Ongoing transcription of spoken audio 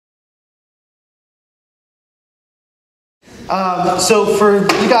So for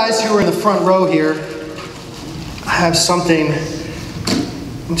you guys who are in the front row here, I have something.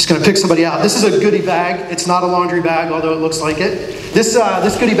 I'm just going to pick somebody out. This is a goodie bag. It's not a laundry bag, although it looks like it. This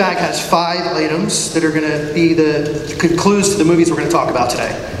goodie bag has 5 items that are going to be the clues to the movies we're going to talk about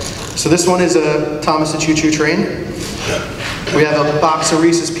today. So this one is a Thomas the Choo Choo Train. We have a box of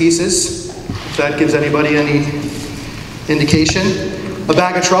Reese's Pieces, if that gives anybody any indication. A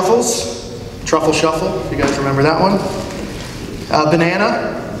bag of truffles, truffle shuffle, if you guys remember that one. A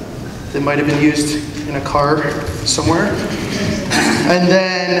banana that might have been used in a car somewhere. And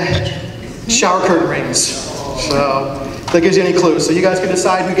then shower curtain rings. So that gives you any clues. So you guys can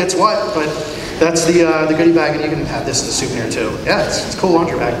decide who gets what, but that's the goodie bag, and you can have this as a souvenir too. Yeah, it's a cool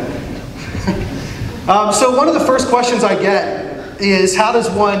laundry bag. So one of the first questions I get is, how does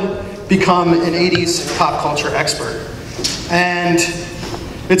one become an 80s pop culture expert? And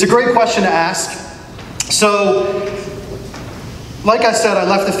it's a great question to ask. So, like I said, I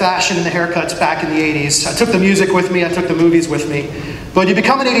left the fashion and the haircuts back in the 80s. I took the music with me, I took the movies with me. But you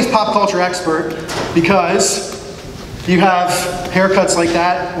become an 80s pop culture expert because you have haircuts like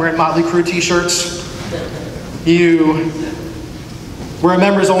that, wearing Motley Crue t-shirts. You wear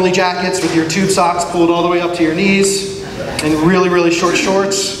members only jackets with your tube socks pulled all the way up to your knees and really, really short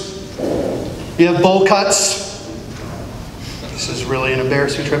shorts. You have bowl cuts. This is really an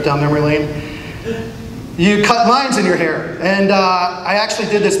embarrassing trip down memory lane. You cut lines in your hair, and I actually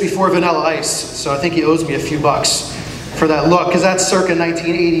did this before Vanilla Ice, so I think he owes me a few bucks for that look, because that's circa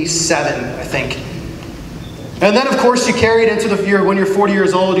 1987, I think. And then, of course, you carry it into the year when you're 40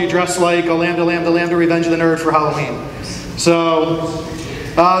 years old, you dress like a Lambda, Lambda, Lambda, Revenge of the Nerd for Halloween. So,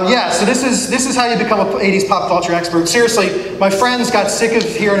 yeah, so this is how you become an 80s pop culture expert. Seriously, my friends got sick of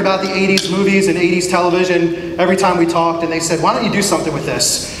hearing about the 80s movies and 80s television every time we talked, and they said, why don't you do something with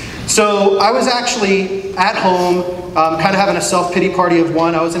this? So I was actually at home, kind of having a self-pity party of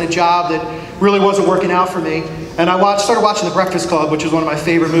one. I was in a job that really wasn't working out for me. And I started watching The Breakfast Club, which is one of my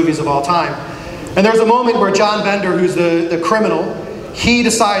favorite movies of all time. And there's a moment where John Bender, who's the criminal, he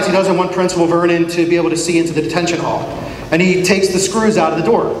decides he doesn't want Principal Vernon to be able to see into the detention hall. And he takes the screws out of the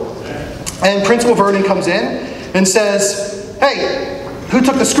door. And Principal Vernon comes in and says, hey, who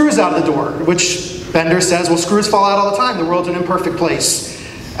took the screws out of the door? Which Bender says, well, screws fall out all the time. The world's an imperfect place.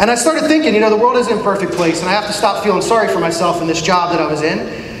 And I started thinking, the world is an imperfect place, and I have to stop feeling sorry for myself in this job that I was in,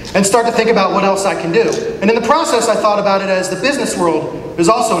 and start to think about what else I can do. And in the process, I thought about it as the business world is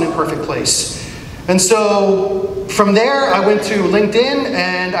also an imperfect place. And so from there, I went to LinkedIn,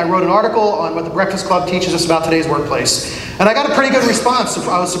 and I wrote an article on what the Breakfast Club teaches us about today's workplace. And I got a pretty good response.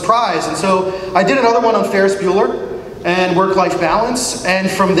 I was surprised. And so I did another one on Ferris Bueller and work-life balance.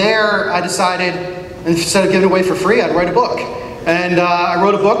 And from there, I decided, instead of giving it away for free, I'd write a book. And I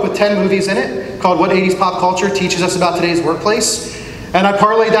wrote a book with 10 movies in it called What 80s Pop Culture Teaches Us About Today's Workplace. And I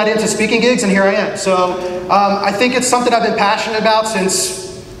parlayed that into speaking gigs, and here I am. So I think it's something I've been passionate about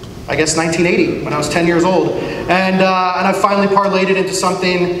since, I guess, 1980, when I was 10 years old. And I finally parlayed it into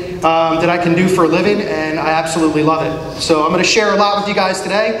something that I can do for a living, and I absolutely love it. So I'm going to share a lot with you guys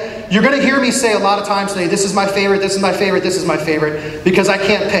today. You're going to hear me say a lot of times today, this is my favorite, this is my favorite, this is my favorite, because I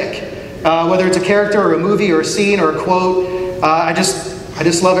can't pick. Whether it's a character or a movie or a scene or a quote, I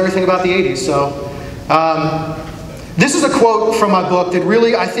just love everything about the 80s. So this is a quote from my book that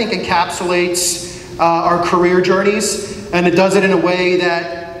really, I think, encapsulates our career journeys, and it does it in a way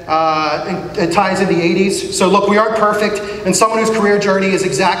that it ties in the 80s. So look, we aren't perfect, and someone whose career journey is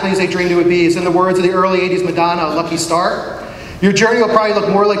exactly as they dreamed it would be is, in the words of the early 80s Madonna, a lucky star. Your journey will probably look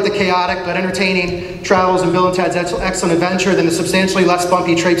more like the chaotic but entertaining travels in Bill and Ted's Excellent Adventure than the substantially less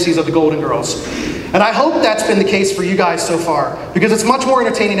bumpy traipses of the Golden Girls. And I hope that's been the case for you guys so far, because it's much more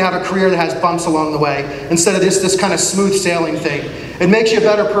entertaining to have a career that has bumps along the way instead of this kind of smooth sailing thing. It makes you a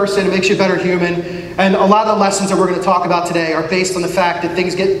better person, it makes you a better human, and a lot of the lessons that we're going to talk about today are based on the fact that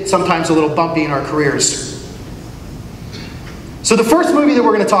things get sometimes a little bumpy in our careers. So the first movie that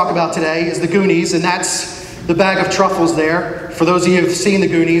we're going to talk about today is The Goonies, and that's the bag of truffles there. For those of you who have seen The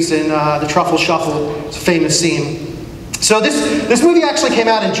Goonies and the Truffle Shuffle, it's a famous scene. So this movie actually came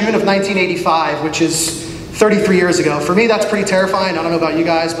out in June of 1985, which is 33 years ago. For me, that's pretty terrifying. I don't know about you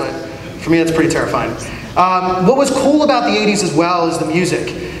guys, but for me, that's pretty terrifying. What was cool about the 80s as well is the music.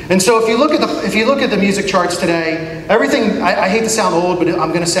 And so if you look at the music charts today, everything, I hate to sound old, but I'm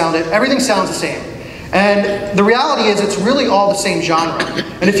going to sound it, everything sounds the same. And the reality is it's really all the same genre.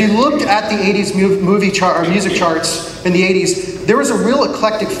 And if you looked at the 80s music charts in the 80s, there was a real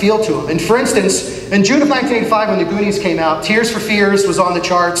eclectic feel to them. And for instance, in June of 1985 when The Goonies came out, Tears for Fears was on the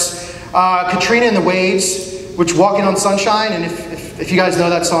charts, Katrina and the Waves, which Walking on Sunshine, and if if you guys know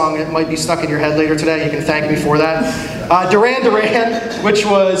that song, it might be stuck in your head later today. You can thank me for that. Duran Duran, which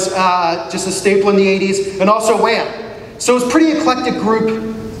was just a staple in the 80s, and also Wham! So it was a pretty eclectic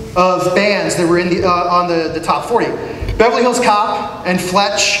group of bands that were in on the top 40. Beverly Hills Cop and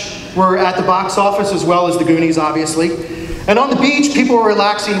Fletch were at the box office, as well as the Goonies, obviously. And on the beach, people were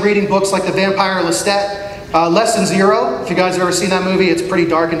relaxing, reading books like The Vampire Lestat, Lesson Zero. If you guys have ever seen that movie, it's pretty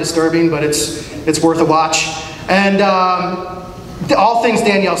dark and disturbing, but it's worth a watch. And all things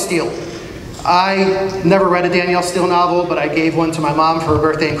Danielle Steele. I never read a Danielle Steele novel, but I gave one to my mom for her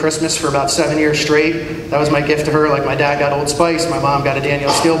birthday and Christmas for about 7 years straight. That was my gift to her. Like my dad got Old Spice, my mom got a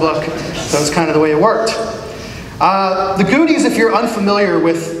Danielle Steele book. So it's kind of the way it worked. The Goonies, if you're unfamiliar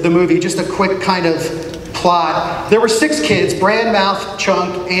with the movie, just a quick kind of plot. There were 6 kids, Bran, Mouth,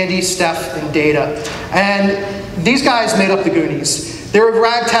 Chunk, Andy, Steph, and Data. And these guys made up the Goonies. They're a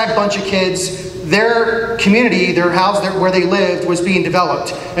ragtag bunch of kids. Their community, their house where they lived, was being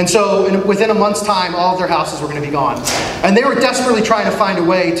developed. And so within a month's time, all of their houses were going to be gone. And they were desperately trying to find a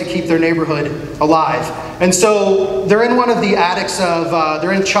way to keep their neighborhood alive. And so they're in one of the attics of,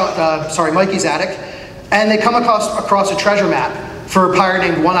 they're in Mikey's attic, and they come across a treasure map for a pirate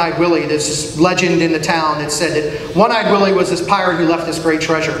named One-Eyed Willie, this legend in the town that said that One-Eyed Willie was this pirate who left this great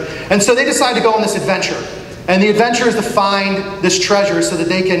treasure. And so they decide to go on this adventure. And the adventure is to find this treasure so that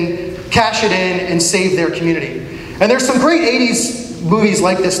they can cash it in and save their community. And there's some great 80s movies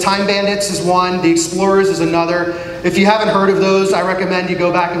like this. Time Bandits is one, The Explorers is another. If you haven't heard of those, I recommend you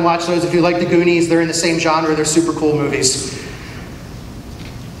go back and watch those. If you like the Goonies, they're in the same genre, they're super cool movies.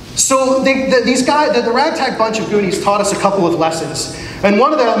 So these guys, the ragtag bunch of Goonies taught us a couple of lessons. And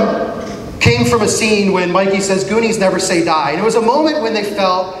one of them came from a scene when Mikey says, "Goonies never say die." And it was a moment when they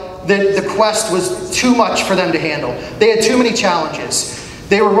felt that the quest was too much for them to handle. They had too many challenges.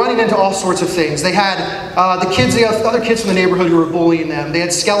 They were running into all sorts of things. They had the other kids from the neighborhood who were bullying them. They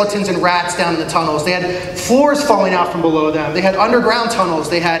had skeletons and rats down in the tunnels. They had floors falling out from below them. They had underground tunnels.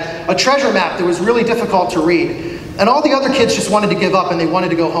 They had a treasure map that was really difficult to read. And all the other kids just wanted to give up and they wanted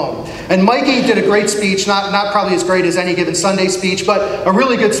to go home. And Mikey did a great speech, not probably as great as any given Sunday speech, but a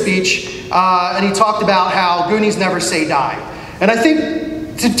really good speech. And he talked about how Goonies never say die. And I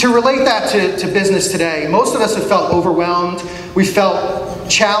think to relate that to business today, most of us have felt overwhelmed. We felt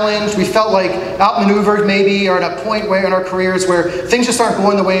challenged. We felt like outmaneuvered maybe, or at a point where in our careers where things just aren't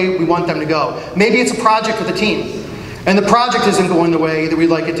going the way we want them to go. Maybe it's a project with a team, and the project isn't going the way that we'd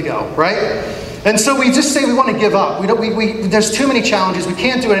like it to go, right? And so we just say we want to give up. There's too many challenges. We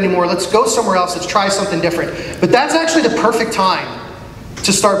can't do it anymore. Let's go somewhere else. Let's try something different. But that's actually the perfect time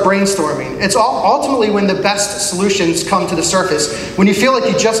to start brainstorming. It's ultimately when the best solutions come to the surface, when you feel like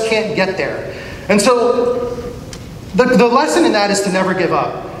you just can't get there. And so the lesson in that is to never give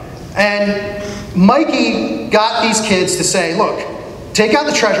up. And Mikey got these kids to say, look, take out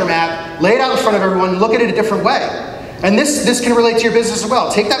the treasure map, lay it out in front of everyone, look at it a different way. And this can relate to your business as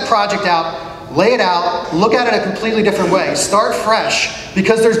well. Take that project out, lay it out, look at it a completely different way. Start fresh,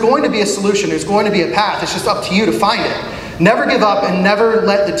 because there's going to be a solution, there's going to be a path. It's just up to you to find it. Never give up, and never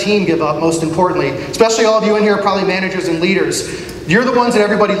let the team give up, most importantly. Especially all of you in here are probably managers and leaders. You're the ones that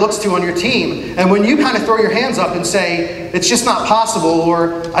everybody looks to on your team. And when you kind of throw your hands up and say, it's just not possible,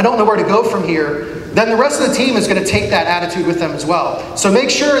 or I don't know where to go from here, then the rest of the team is going to take that attitude with them as well. So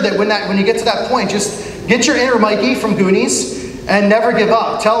make sure that when you get to that point, just get your inner Mikey from Goonies and never give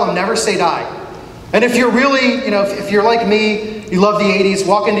up. Tell them, never say die. And if you're really, if you're like me, you love the 80s,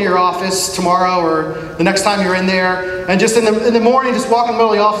 walk into your office tomorrow or the next time you're in there, and just in the morning, just walk in the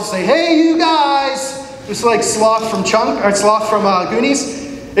middle of the office and say, hey, you guys, just like Sloth from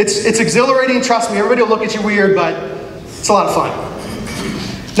Goonies. It's exhilarating, trust me. Everybody will look at you weird, but it's a lot of fun.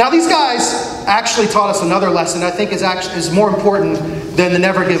 Now, these guys actually taught us another lesson I think is more important than the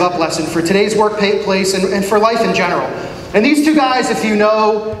never give up lesson for today's workplace and for life in general. And these two guys, if you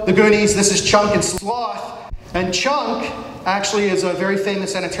know the Goonies, this is Chunk and Sloth. And Chunk actually is a very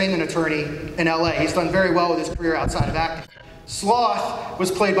famous entertainment attorney in LA. He's done very well with his career outside of acting. Sloth was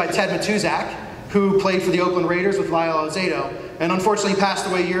played by Ted Matuzak, who played for the Oakland Raiders with Lyle Alzado, and unfortunately passed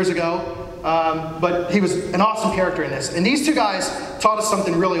away years ago, but he was an awesome character in this. And these two guys taught us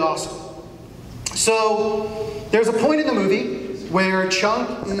something really awesome. So there's a point in the movie where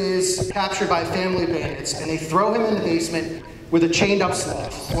Chunk is captured by a family of bandits, and they throw him in the basement with a chained up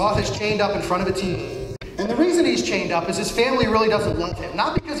Sloth. Sloth is chained up in front of a TV. And the reason he's chained up is his family really doesn't love him.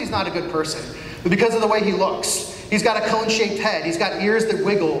 Not because he's not a good person, but because of the way he looks. He's got a cone-shaped head. He's got ears that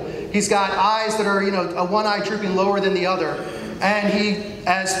wiggle. He's got eyes that are, a one eye drooping lower than the other. And he,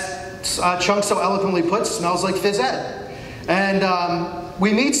 as Chunk so eloquently puts, smells like phys ed. And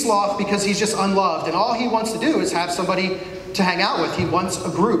we meet Sloth because he's just unloved. And all he wants to do is have somebody to hang out with. He wants a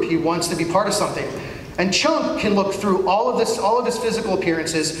group. He wants to be part of something. And Chunk can look through all of his physical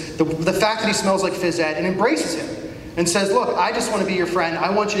appearances, the fact that he smells like phys ed, and embraces him and says, look, I just want to be your friend. I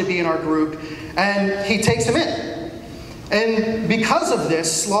want you to be in our group. And he takes him in. And because of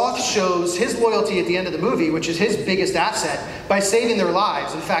this, Sloth shows his loyalty at the end of the movie, which is his biggest asset, by saving their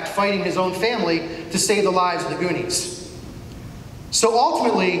lives. In fact, fighting his own family to save the lives of the Goonies. So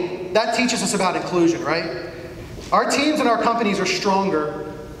ultimately, that teaches us about inclusion, right? Our teams and our companies are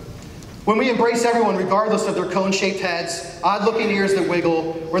stronger when we embrace everyone regardless of their cone-shaped heads, odd-looking ears that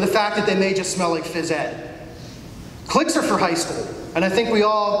wiggle, or the fact that they may just smell like phys ed. Cliques are for high school, and I think we've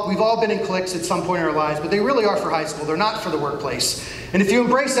all been in cliques at some point in our lives, but they really are for high school. They're not for the workplace. And if you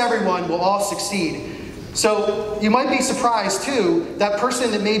embrace everyone, we'll all succeed. So you might be surprised, too, that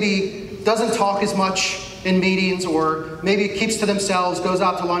person that maybe doesn't talk as much in meetings or maybe keeps to themselves, goes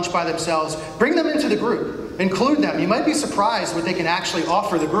out to lunch by themselves, bring them into the group. Include them. You might be surprised what they can actually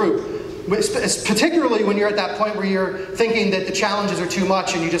offer the group, particularly when you're at that point where you're thinking that the challenges are too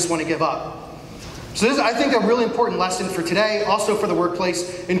much and you just want to give up. So this is, I think, a really important lesson for today, also for the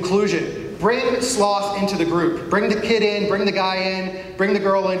workplace: inclusion. Bring Sloth into the group. Bring the kid in, bring the guy in, bring the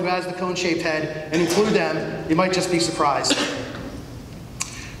girl in who has the cone-shaped head, and include them. You might just be surprised.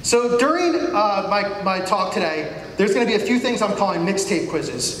 So during my talk today, there's going to be a few things I'm calling mixtape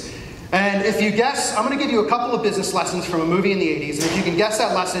quizzes. And if you guess, I'm going to give you a couple of business lessons from a movie in the 80s. And if you can guess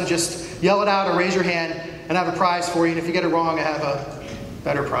that lesson, just yell it out or raise your hand and I have a prize for you. And if you get it wrong, I have a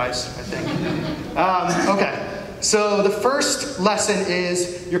better prize, I think. Okay, so the first lesson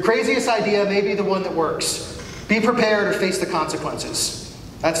is your craziest idea may be the one that works. Be prepared or face the consequences.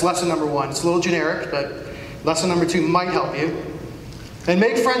 That's lesson number one. It's a little generic, but lesson number two might help you. And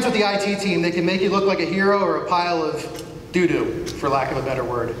make friends with the IT team. They can make you look like a hero or a pile of doo-doo, for lack of a better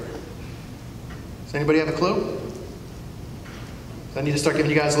word. Does anybody have a clue? Do I need to start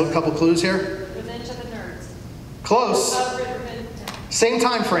giving you guys a couple clues here? Revenge of the Nerds. Close. Same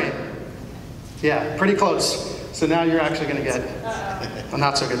time frame. Yeah, pretty close. So now you're actually going to get a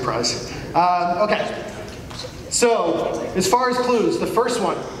not so good prize. Okay. So as far as clues, the first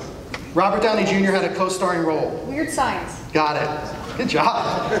one, Robert Downey Jr. had a co-starring role. Weird Science. Got it. Good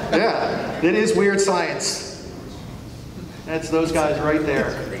job. Yeah, it is Weird Science. That's those guys right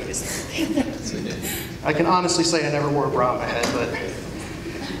there. I can honestly say I never wore a bra on my head, but...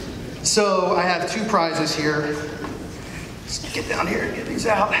 So I have two prizes here. Let's get down here and get these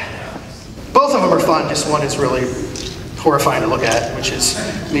out. Both of them are fun, just one is really horrifying to look at, which is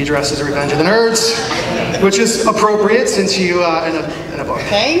me dressed as Revenge of the Nerds, which is appropriate since you, in a book.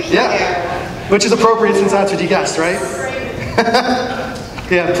 Thank you. Yeah, which is appropriate since that's what you guessed, right?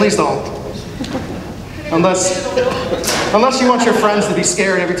 Yeah, please don't. Unless you want your friends to be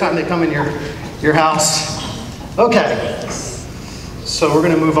scared every time they come in your house. Okay, so we're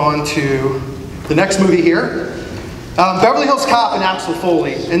going to move on to the next movie here. Beverly Hills Cop and Axel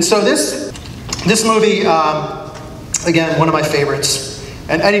Foley. And so this movie, again, one of my favorites.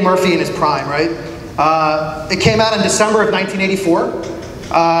 And Eddie Murphy in his prime, right? It came out in December of 1984.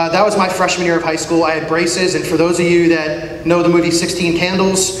 That was my freshman year of high school. I had braces, and for those of you that know the movie 16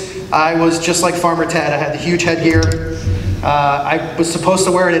 Candles, I was just like Farmer Ted. I had the huge headgear. I was supposed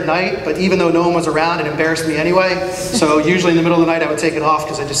to wear it at night, but even though no one was around, it embarrassed me anyway. So usually in the middle of the night, I would take it off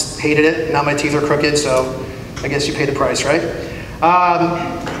because I just hated it. Now my teeth are crooked, so I guess you pay the price, right?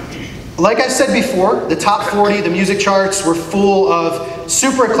 Like I said before, the top 40, the music charts, were full of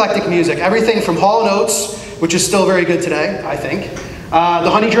super eclectic music. Everything from Hall & Oates, which is still very good today, I think. The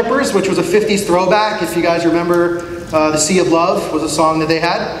Honey Drippers, which was a 50s throwback. If you guys remember, The Sea of Love was a song that they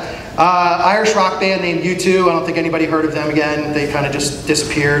had. Irish rock band named U2. I don't think anybody heard of them again. They kind of just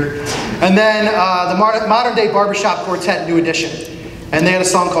disappeared. And then the modern day barbershop quartet, New Edition. And they had a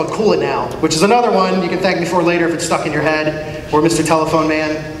song called Cool It Now, which is another one you can thank me for later if it's stuck in your head, or Mr. Telephone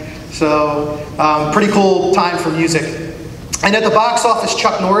Man. So pretty cool time for music. And at the box office,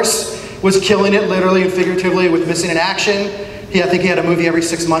 Chuck Norris was killing it literally and figuratively with Missing in Action. I think he had a movie every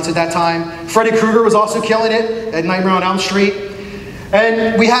 6 months at that time. Freddy Krueger was also killing it at Nightmare on Elm Street.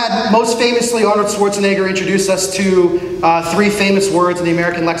 And we had, most famously, Arnold Schwarzenegger introduce us to 3 famous words in the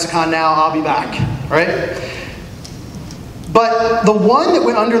American lexicon now: I'll be back, right? But the one that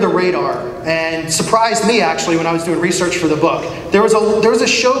went under the radar and surprised me actually when I was doing research for the book, there was a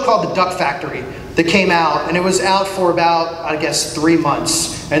show called The Duck Factory that came out, and it was out for about, I guess, 3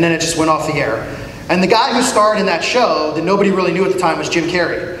 months, and then it just went off the air. And the guy who starred in that show that nobody really knew at the time was Jim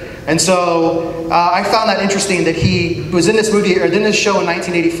Carrey. And so I found that interesting that he was in this movie, or in this show in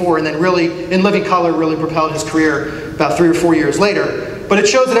 1984, and then really, in Living Color, really propelled his career about 3 or 4 years later. But it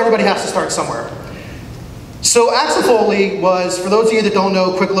shows that everybody has to start somewhere. So Axel Foley was, for those of you that don't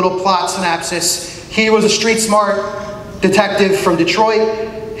know, quick little plot synopsis, he was a street smart detective from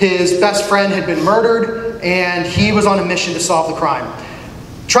Detroit. His best friend had been murdered, and he was on a mission to solve the crime.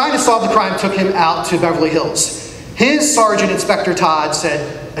 Trying to solve the crime took him out to Beverly Hills. His sergeant, Inspector Todd,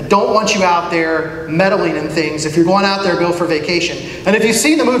 said, I don't want you out there meddling in things. If you're going out there, go for vacation. And if you've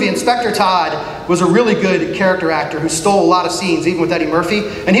seen the movie, Inspector Todd was a really good character actor who stole a lot of scenes, even with Eddie Murphy,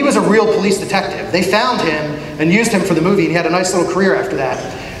 and he was a real police detective. They found him and used him for the movie, and he had a nice little career after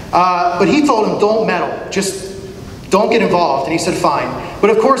that. But he told him, don't meddle, just don't get involved. And he said, fine.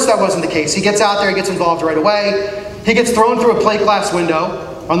 But of course that wasn't the case. He gets out there, he gets involved right away. He gets thrown through a plate glass window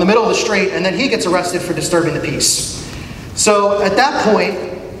on the middle of the street, and then he gets arrested for disturbing the peace. So at that point,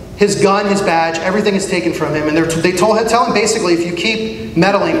 his gun, his badge, everything is taken from him, and they tell him basically, if you keep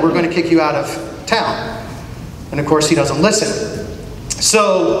meddling, we're going to kick you out of town. And of course, he doesn't listen.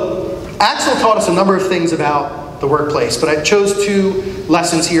 So Axel taught us a number of things about the workplace, but I chose 2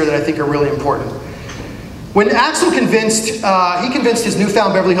 lessons here that I think are really important. When Axel convinced his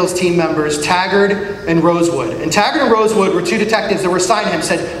newfound Beverly Hills team members, Taggart and Rosewood. And Taggart and Rosewood were 2 detectives that were assigned to him,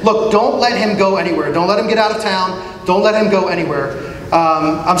 said, look, don't let him go anywhere. Don't let him get out of town. Don't let him go anywhere.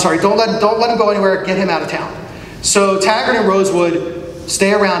 Don't let him go anywhere, get him out of town. So Taggart and Rosewood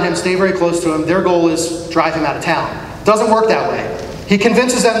stay around him, stay very close to him. Their goal is drive him out of town. Doesn't work that way. He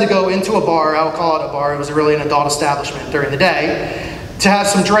convinces them to go into a bar, I will call it a bar, it was really an adult establishment during the day, to have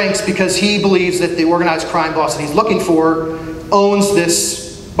some drinks because he believes that the organized crime boss that he's looking for owns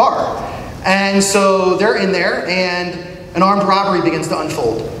this bar. And so they're in there and an armed robbery begins to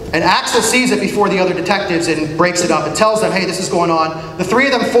unfold. And Axel sees it before the other detectives and breaks it up and tells them, hey, this is going on. The 3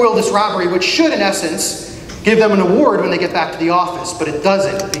 of them foil this robbery, which should, in essence, give them an award when they get back to the office, but it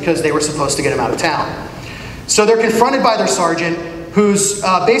doesn't because they were supposed to get him out of town. So they're confronted by their sergeant, who's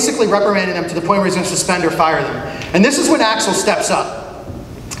basically reprimanding them to the point where he's going to suspend or fire them. And this is when Axel steps up.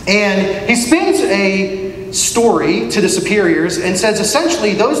 And he spins a story to the superiors and says,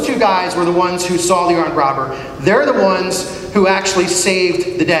 essentially, those 2 guys were the ones who saw the armed robber. They're the ones who actually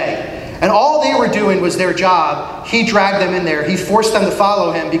saved the day. And all they were doing was their job. He dragged them in there. He forced them to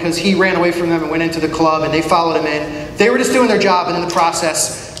follow him because he ran away from them and went into the club, and they followed him in. They were just doing their job, and in the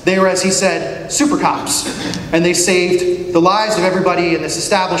process, they were, as he said, super cops. And they saved the lives of everybody in this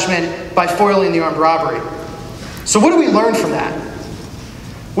establishment by foiling the armed robbery. So what do we learn from that?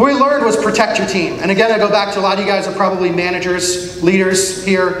 What we learned was protect your team. And again, I go back to a lot of you guys are probably managers, leaders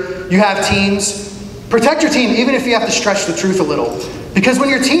here. You have teams. Protect your team even if you have to stretch the truth a little. Because when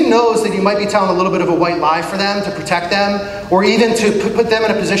your team knows that you might be telling a little bit of a white lie for them to protect them, or even to put them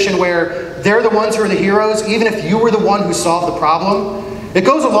in a position where they're the ones who are the heroes, even if you were the one who solved the problem, it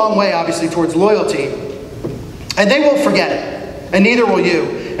goes a long way, obviously, towards loyalty. And they won't forget it, and neither will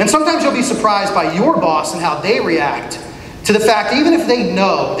you. And sometimes you'll be surprised by your boss and how they react to the fact, even if they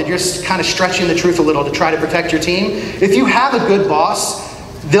know that you're kind of stretching the truth a little to try to protect your team, if you have a good boss,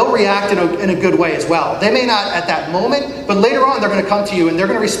 they'll react in a good way as well. They may not at that moment, but later on they're going to come to you and they're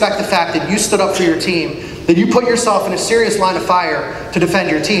going to respect the fact that you stood up for your team, that you put yourself in a serious line of fire to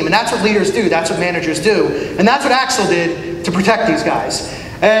defend your team. And that's what leaders do. That's what managers do. And that's what Axel did to protect these guys.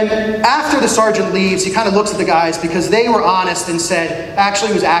 And after the sergeant leaves, he kind of looks at the guys because they were honest and said,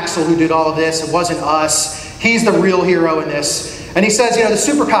 actually it was Axel who did all of this. It wasn't us. He's the real hero in this. And he says, you know, the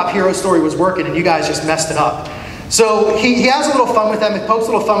super cop hero story was working and you guys just messed it up. So he has a little fun with them, he pokes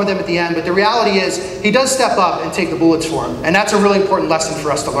a little fun with them at the end, but the reality is he does step up and take the bullets for him. And that's a really important lesson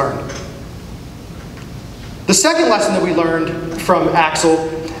for us to learn. The second lesson that we learned from Axel,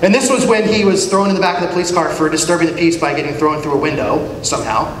 and this was when he was thrown in the back of the police car for disturbing the peace by getting thrown through a window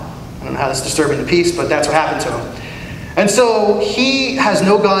somehow. I don't know how that's disturbing the peace, but that's what happened to him. And so he has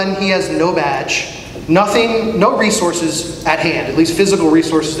no gun, he has no badge, nothing, no resources at hand, at least physical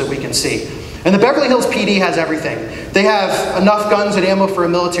resources that we can see. And the Beverly Hills PD has everything. They have enough guns and ammo for a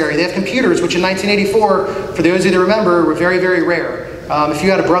military. They have computers, which in 1984, for those of you that remember, were very, very rare. If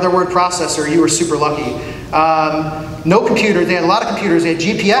you had a brother word processor, you were super lucky. No computers. They had a lot of computers. They had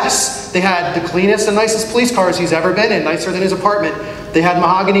GPS. They had the cleanest and nicest police cars he's ever been in, nicer than his apartment. They had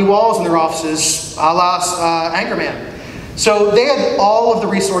mahogany walls in their offices, a la Anchorman. So they had all of the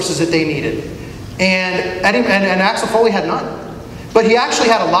resources that they needed. And Axel Foley had none. But he actually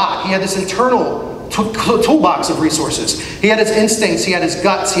had a lot. He had this internal toolbox of resources. He had his instincts, he had his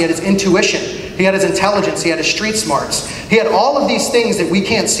guts, he had his intuition, he had his intelligence, he had his street smarts. He had all of these things that we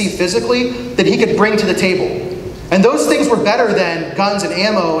can't see physically that he could bring to the table. And those things were better than guns and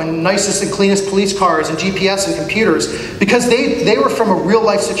ammo and nicest and cleanest police cars and GPS and computers because they were from a real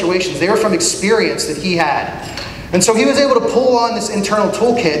life situations. They were from experience that he had. And so he was able to pull on this internal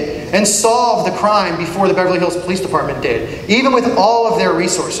toolkit and solve the crime before the Beverly Hills Police Department did, even with all of their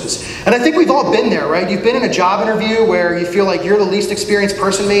resources. And I think we've all been there, right? You've been in a job interview where you feel like you're the least experienced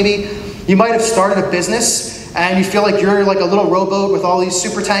person maybe. You might have started a business and you feel like you're like a little rowboat with all these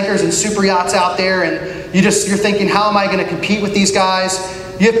super tankers and super yachts out there, and you're thinking, how am I going to compete with these guys?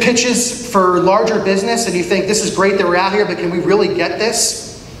 You have pitches for larger business and you think, this is great that we're out here, but can we really get this?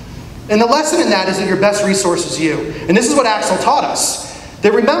 And the lesson in that is that your best resource is you. And this is what Axel taught us.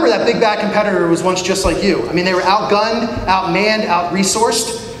 That remember that big bad competitor was once just like you. I mean, they were outgunned, outmanned,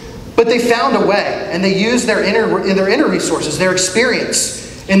 out-resourced, but they found a way, and they used their inner resources, their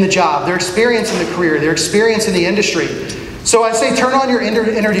experience in the job, their experience in the career, their experience in the industry. So I say turn on your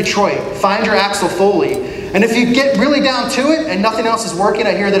inner Detroit, find your Axel Foley, and if you get really down to it and nothing else is working,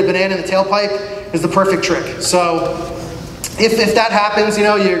 I hear that a banana in the tailpipe is the perfect trick. So if that happens, you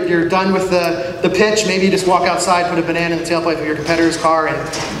know, you're done with the pitch, maybe you just walk outside, put a banana in the tailpipe of your competitor's car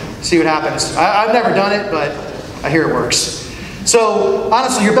and see what happens. I've never done it, but I hear it works. So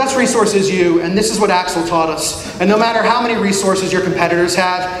honestly, your best resource is you, and this is what Axel taught us. And no matter how many resources your competitors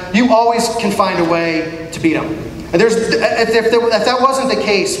have, you always can find a way to beat them. And if that wasn't the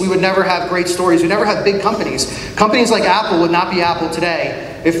case, we would never have great stories. We'd never have big companies. Companies like Apple would not be Apple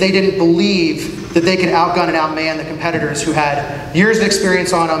today if they didn't believe that they could outgun and outman the competitors who had years of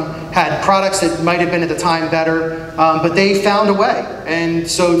experience on them, had products that might have been at the time better, but they found a way. And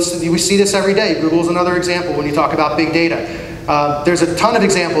so we see this every day. Google's another example when you talk about big data. There's a ton of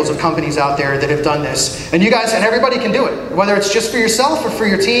examples of companies out there that have done this. And you guys, and everybody can do it, whether it's just for yourself or for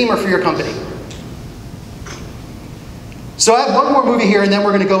your team or for your company. So I have one more movie here, and then we're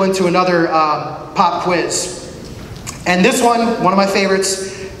going to go into another pop quiz. And this one of my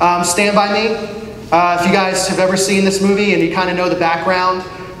favorites, Stand By Me. If you guys have ever seen this movie and you kind of know the background,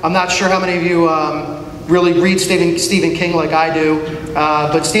 I'm not sure how many of you really read Stephen King like I do,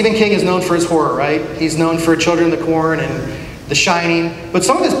 but Stephen King is known for his horror, right? He's known for Children of the Corn and The Shining, but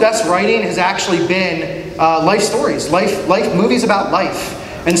some of his best writing has actually been life stories, life movies about life.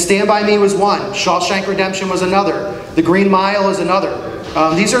 And Stand By Me was one. Shawshank Redemption was another. The Green Mile is another.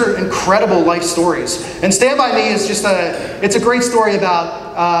 These are incredible life stories. And Stand By Me is just it's a great story about,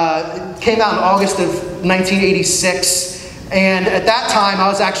 it came out in August of 1986. And at that time, I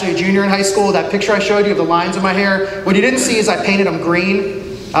was actually a junior in high school. That picture I showed you of the lines in my hair, what you didn't see is I painted them green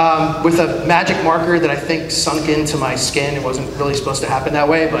with a magic marker that I think sunk into my skin. It wasn't really supposed to happen that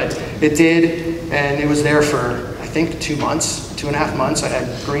way, but it did. And it was there for, I think, 2 months, 2.5 months. I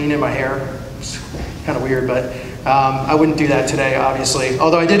had green in my hair. It's kind of weird, but I wouldn't do that today, obviously.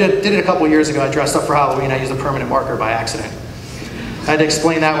 Although I did it a couple years ago. I dressed up for Halloween. I used a permanent marker by accident. I had to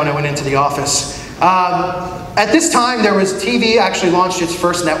explain that when I went into the office. At this time, there was TV actually launched its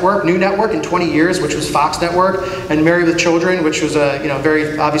first new network in 20 years, which was Fox Network, and Married with Children, which was a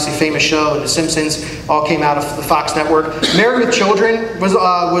very obviously famous show, and The Simpsons all came out of the Fox Network. Married with Children was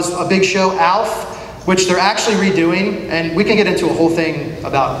a big show. Alf, which they're actually redoing, and we can get into a whole thing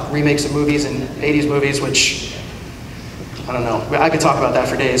about remakes of movies and 80s movies, which I don't know. I could talk about that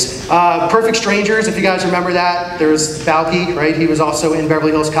for days. Perfect Strangers, if you guys remember that. There's Balky, right? He was also in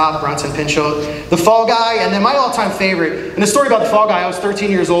Beverly Hills Cop, Bronson Pinchot. The Fall Guy, and then my all-time favorite. And the story about The Fall Guy, I was 13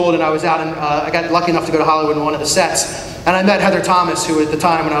 years old, and I was out in, I got lucky enough to go to Hollywood in one of the sets. And I met Heather Thomas, who at the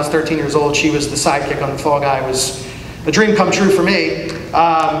time when I was 13 years old, she was the sidekick on The Fall Guy. It was a dream come true for me.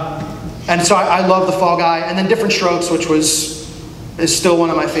 And so I love The Fall Guy. And then Different Strokes, which is still one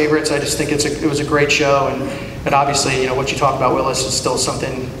of my favorites. I just think it was a great show. And obviously, what you talk about, Willis, is still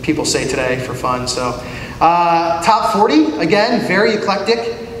something people say today for fun. So, top 40, again, very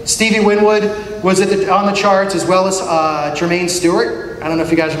eclectic. Stevie Winwood was on the charts, as well as Jermaine Stewart. I don't know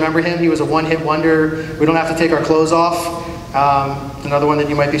if you guys remember him. He was a one-hit wonder. We Don't Have to Take Our Clothes Off. Another one that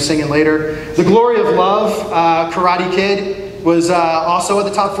you might be singing later. The Glory of Love, Karate Kid, was also at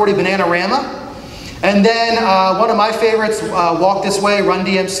the top 40. Bananarama. And then one of my favorites, Walk This Way, Run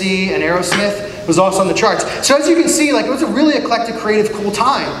DMC, and Aerosmith, was also on the charts. So as you can see, it was a really eclectic, creative, cool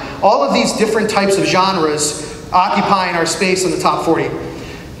time. All of these different types of genres occupying our space in the top 40.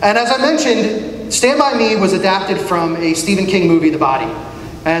 And as I mentioned, Stand By Me was adapted from a Stephen King movie, The Body.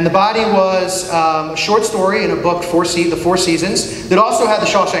 And The Body was a short story in a book, The Four Seasons, that also had The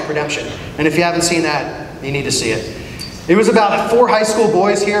Shawshank Redemption. And if you haven't seen that, you need to see it. It was about 4 high school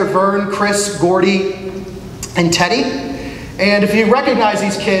boys here, Vern, Chris, Gordy, and Teddy. And if you recognize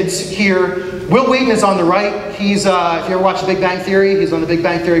these kids here, Will Wheaton is on the right. He's, if you ever watch The Big Bang Theory, he's on The Big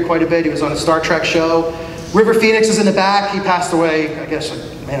Bang Theory quite a bit. He was on a Star Trek show. River Phoenix is in the back. He passed away, I guess,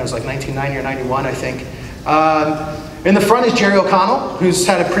 man, it was like 1990 or 91, I think. In the front is Jerry O'Connell, who's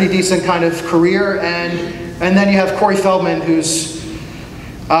had a pretty decent kind of career. And And then you have Corey Feldman, who's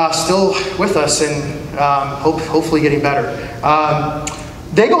still with us and hopefully getting better.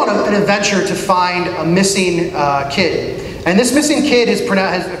 They go on an adventure to find a missing kid. And this missing kid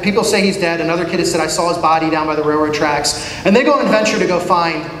people say he's dead. Another kid has said, I saw his body down by the railroad tracks. And they go on an adventure to go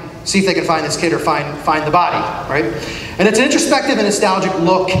see if they can find this kid or find the body, right? And it's an introspective and nostalgic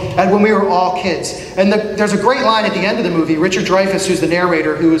look at when we were all kids. And there's a great line at the end of the movie. Richard Dreyfuss, who's the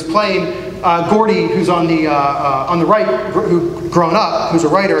narrator, who is playing Gordy, who's on the right, who grown up, who's a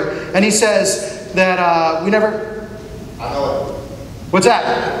writer, and he says that we never. I know it. What's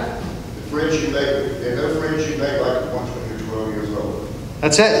that? The friends you make, there are no friends you make like the ones when you're 12 years old.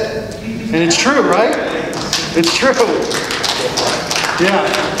 That's it. And it's true, right? It's true. Yeah.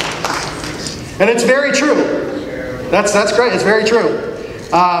 And it's very true. That's great. It's very true.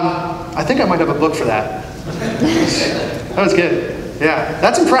 I think I might have a book for that. That was good. Yeah,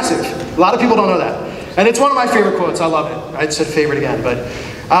 that's impressive. A lot of people don't know that. And it's one of my favorite quotes. I love it. I said favorite again. But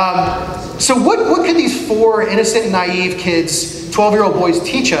so what could these 4 innocent and naive kids, 12-year-old boys,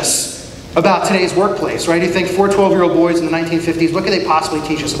 teach us about today's workplace, right? You think 4 12-year-old boys in the 1950s, what could they possibly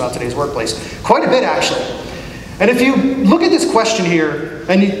teach us about today's workplace? Quite a bit, actually. And if you look at this question here,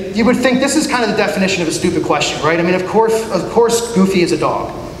 and you would think this is kind of the definition of a stupid question, right? I mean, of course Goofy is a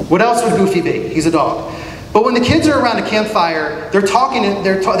dog. What else would Goofy be? He's a dog. But when the kids are around a campfire, they're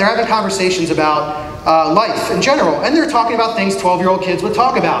having conversations about life in general, and they're talking about things 12-year-old kids would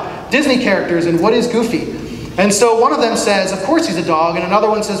talk about. Disney characters and what is Goofy. And so one of them says, of course he's a dog, and another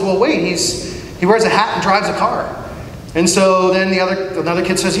one says, well wait, he wears a hat and drives a car. And so then another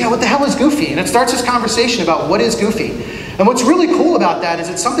kid says, yeah, what the hell is Goofy? And it starts this conversation about what is Goofy. And what's really cool about that is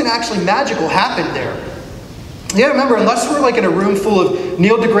that something actually magical happened there. You gotta remember, unless we're like in a room full of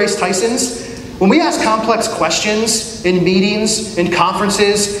Neil deGrasse Tysons, when we ask complex questions in meetings, in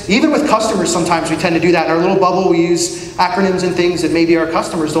conferences, even with customers sometimes we tend to do that. In our little bubble we use acronyms and things that maybe our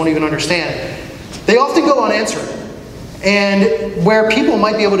customers don't even understand. They often go unanswered. And where people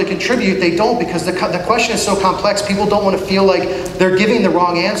might be able to contribute, they don't, because the question is so complex. People don't want to feel like they're giving the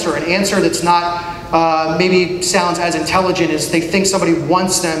wrong answer, an answer that's not maybe sounds as intelligent as they think somebody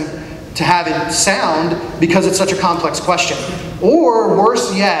wants them to have it sound because it's such a complex question. Or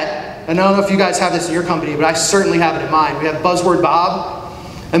worse yet, and I don't know if you guys have this in your company, but I certainly have it in mine. We have Buzzword Bob.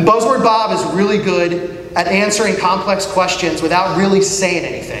 And Buzzword Bob is really good at answering complex questions without really saying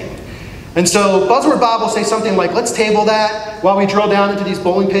anything. And so Buzzword Bob will say something like, let's table that while we drill down into these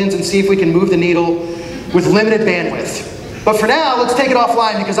bowling pins and see if we can move the needle with limited bandwidth. But for now, let's take it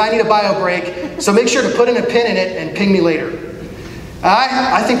offline because I need a bio break, so make sure to put in a pin in it and ping me later.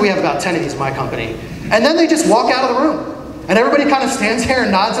 I think we have about 10 of these in my company. And then they just walk out of the room. And everybody kind of stands there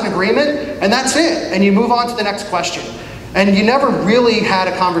and nods in agreement, and that's it. And you move on to the next question. And you never really had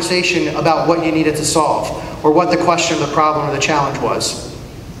a conversation about what you needed to solve, or what the question, the problem, or the challenge was.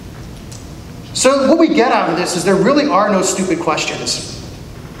 So what we get out of this is there really are no stupid questions.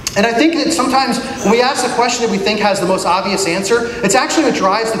 And I think that sometimes when we ask a question that we think has the most obvious answer, it's actually what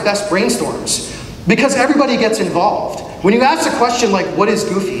drives the best brainstorms. Because everybody gets involved. When you ask a question like, what is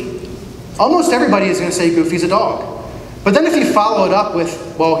Goofy? Almost everybody is going to say Goofy's a dog. But then if you follow it up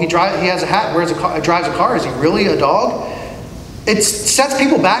with, well, he has a hat, drives a car, is he really a dog? It sets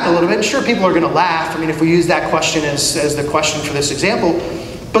people back a little bit. Sure, people are going to laugh. I mean, if we use that question as the question for this example.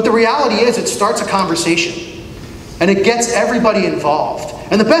 But the reality is it starts a conversation. And it gets everybody involved.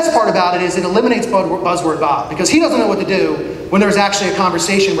 And the best part about it is it eliminates Buzzword Bob. Because he doesn't know what to do when there's actually a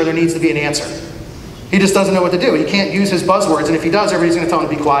conversation where there needs to be an answer. He just doesn't know what to do. He can't use his buzzwords. And if he does, everybody's going to tell him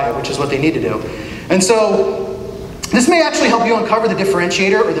to be quiet, which is what they need to do. And so this may actually help you uncover the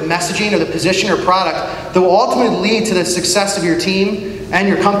differentiator or the messaging or the position or product that will ultimately lead to the success of your team and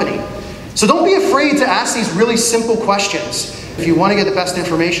your company. So don't be afraid to ask these really simple questions. If you want to get the best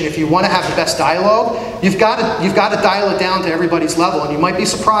information, if you want to have the best dialogue, you've got to dial it down to everybody's level, and you might be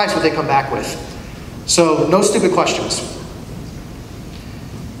surprised what they come back with. So no stupid questions.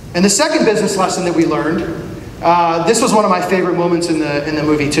 And the second business lesson that we learned, this was one of my favorite moments in the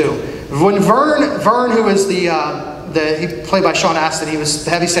movie too. When Vern, who was he played by Sean Astin, he was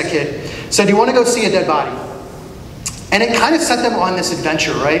the heavyset kid, said, "Do you want to go see a dead body?" And it kind of set them on this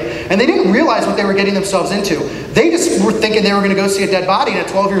adventure, right? And they didn't realize what they were getting themselves into. They just were thinking they were going to go see a dead body, and at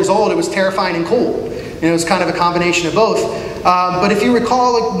 12 years old, it was terrifying and cool. And it was kind of a combination of both. But if you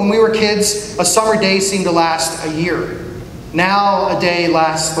recall, like, when we were kids, a summer day seemed to last a year. Now a day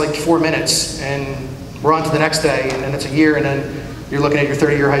lasts like 4 minutes, and we're on to the next day, and then it's a year, and then you're looking at your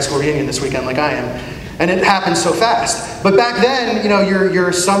 30-year high school reunion this weekend like I am. and it happened so fast. But back then, you know,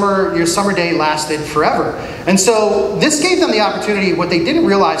 your summer day lasted forever. And so this gave them the opportunity. What they didn't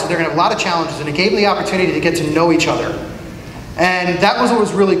realize was they're going to have a lot of challenges, and it gave them the opportunity to get to know each other. And that was what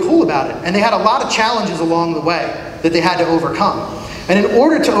was really cool about it. And they had a lot of challenges along the way that they had to overcome. And in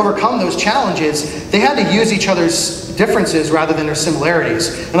order to overcome those challenges, they had to use each other's differences rather than their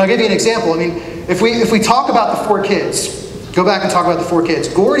similarities. And I'll give you an example. I mean, if we talk about the four kids, go back and talk about the four kids.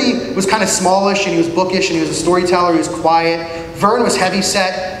 Gordy was kind of smallish, and he was bookish, and he was a storyteller, he was quiet. Vern was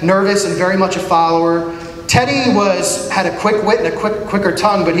heavy-set, nervous, and very much a follower. Teddy had a quick wit and a quicker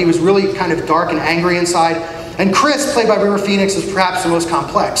tongue, but he was really kind of dark and angry inside. And Chris, played by River Phoenix, was perhaps the most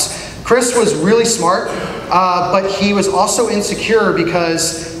complex. Chris was really smart, but he was also insecure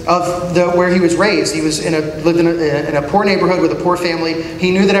because of where he was raised. He was lived in a poor neighborhood with a poor family.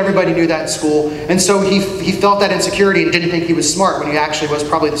 He knew that everybody knew that in school, and so he felt that insecurity and didn't think he was smart when he actually was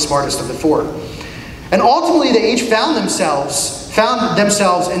probably the smartest of the four. And ultimately, they each found themselves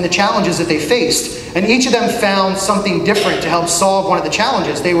in the challenges that they faced, and each of them found something different to help solve one of the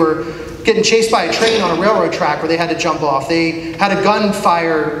challenges. They were getting chased by a train on a railroad track where they had to jump off. They had a gun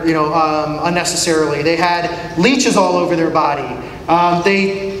fire, unnecessarily. They had leeches all over their body.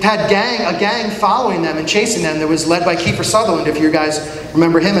 They had a gang following them and chasing them that was led by Kiefer Sutherland, if you guys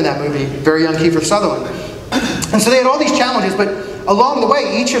remember him in that movie, very young Kiefer Sutherland. And so they had all these challenges, but along the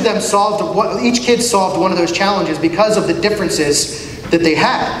way, each kid solved one of those challenges because of the differences that they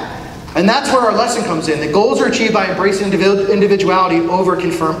had. And that's where our lesson comes in. The goals are achieved by embracing individuality over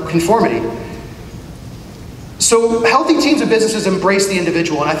conformity. So healthy teams and businesses embrace the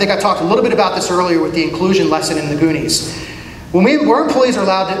individual. And I think I talked a little bit about this earlier with the inclusion lesson in the Goonies. When our employees are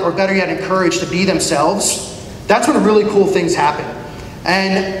allowed to, or better yet, encouraged to be themselves, that's when really cool things happen.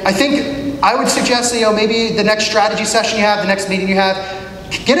 And I think I would suggest, maybe the next strategy session you have, the next meeting you have,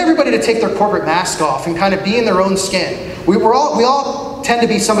 get everybody to take their corporate mask off and kind of be in their own skin. We all tend to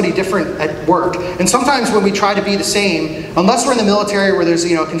be somebody different at work. And sometimes when we try to be the same, unless we're in the military where there's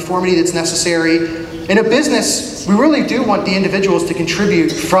conformity that's necessary, in a business, we really do want the individuals to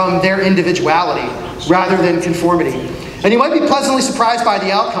contribute from their individuality rather than conformity. And you might be pleasantly surprised by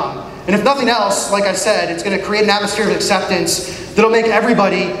the outcome. And if nothing else, like I said, it's going to create an atmosphere of acceptance that'll make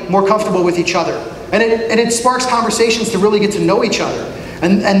everybody more comfortable with each other. And it sparks conversations to really get to know each other.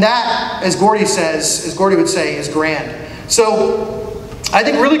 And that, as Gordy would say, is grand. So I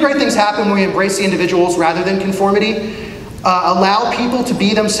think really great things happen when we embrace the individuals rather than conformity. Allow people to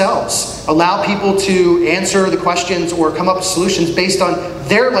be themselves. Allow people to answer the questions or come up with solutions based on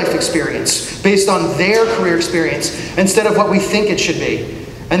their life experience, based on their career experience, instead of what we think it should be.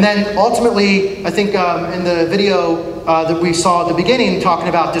 And then ultimately, I think in the video that we saw at the beginning, talking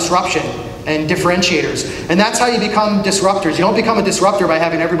about disruption and differentiators. And that's how you become disruptors. You don't become a disruptor by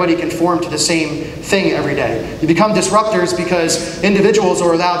having everybody conform to the same thing every day. You become disruptors because individuals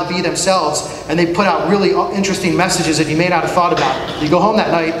are allowed to be themselves, and they put out really interesting messages that you may not have thought about. You go home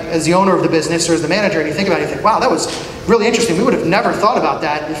that night as the owner of the business or as the manager, and you think about it, you think, wow, that was really interesting. We would have never thought about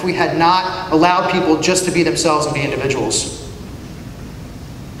that if we had not allowed people just to be themselves and be individuals.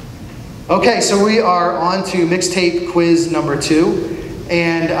 Okay, so we are on to mixtape quiz number 2.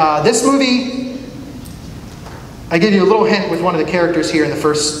 And this movie, I give you a little hint with one of the characters here in the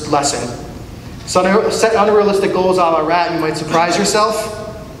first lesson. Set unrealistic goals a la Rat, and you might surprise yourself.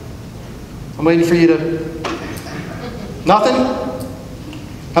 I'm waiting for you to... Nothing?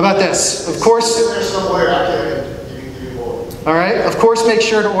 How about this? Of course... There's somewhere I can't give you more. All right. Of course, make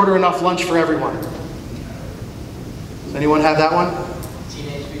sure to order enough lunch for everyone. Does anyone have that one?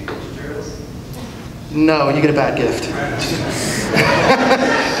 No, you get a bad gift.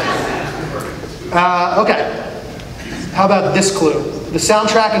 Okay. How about this clue? The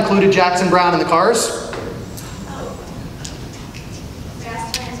soundtrack included Jackson Browne and the Cars.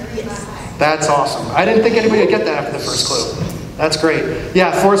 That's awesome. I didn't think anybody would get that after the first clue. That's great.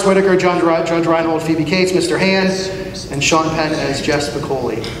 Yeah, Forrest Whitaker, Judge Reinhold, Phoebe Cates, Mr. Hand, and Sean Penn as Jess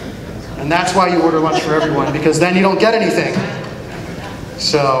Spicoli. And that's why you order lunch for everyone, because then you don't get anything.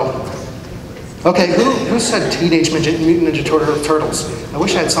 So... Okay, who said Teenage Mutant Ninja Turtles? I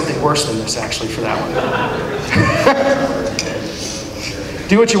wish I had something worse than this, actually, for that one.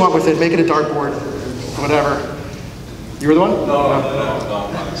 Do what you want with it. Make it a dartboard. Whatever. You were the one? No.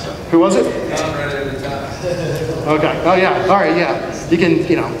 Who was it? Okay. Oh, yeah. All right, yeah. You can,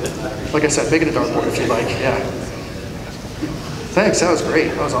 like I said, make it a dartboard if you like. Yeah. Thanks. That was great.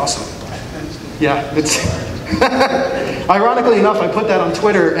 That was awesome. Yeah, it's... Ironically enough, I put that on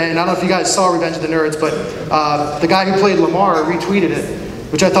Twitter, and I don't know if you guys saw Revenge of the Nerds, but the guy who played Lamar retweeted it,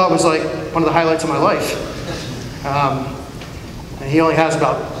 which I thought was like one of the highlights of my life. And he only has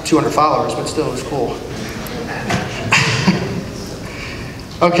about 200 followers, but still, it was cool.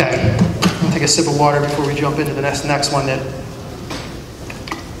 Okay, I'll take a sip of water before we jump into the next one. That,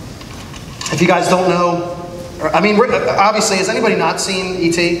 if you guys don't know, I mean, obviously, has anybody not seen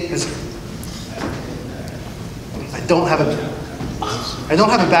E.T.? I don't have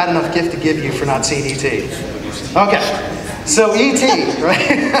a bad enough gift to give you for not seeing E.T. Okay, so E.T.,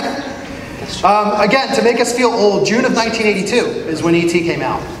 right? Again, to make us feel old, June of 1982 is when E.T. came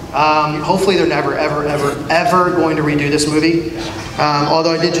out. Hopefully they're never, ever, ever, ever going to redo this movie.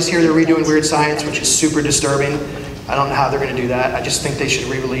 Although I did just hear they're redoing Weird Science, which is super disturbing. I don't know how they're going to do that. I just think they should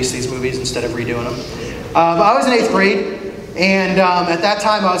re-release these movies instead of redoing them. I was in 8th grade, and at that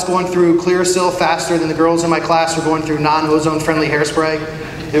time I was going through Clearasil faster than the girls in my class were going through non-ozone friendly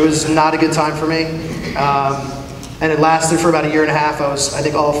hairspray. It was not a good time for me. And it lasted for about a year and a half. I was, I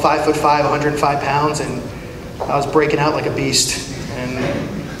think, all 5'5", 105 pounds, and I was breaking out like a beast. And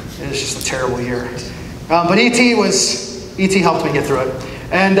it was just a terrible year. But E.T. helped me get through it.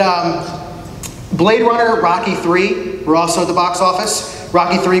 And Blade Runner, Rocky III were also at the box office.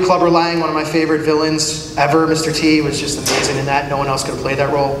 Rocky III, Clubber Lang, one of my favorite villains ever. Mr. T was just amazing in that. No one else could have played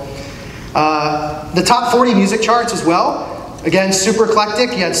that role. The top 40 music charts as well. Again, super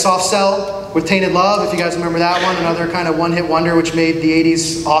eclectic. You had Soft Cell with Tainted Love, if you guys remember that one. Another kind of one-hit wonder which made the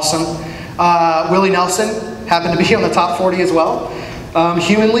 80s awesome. Willie Nelson happened to be on the top 40 as well.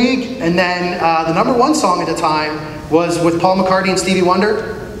 Human League, and then the #1 song at the time was with Paul McCartney and Stevie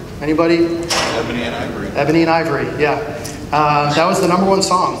Wonder. Anybody? Ebony and Ivory. Ebony and Ivory, yeah. That was the #1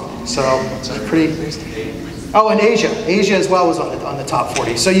 song, so it's pretty... Oh, and Asia as well was on the top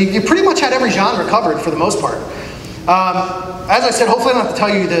 40. So you pretty much had every genre covered for the most part. As I said, hopefully I don't have to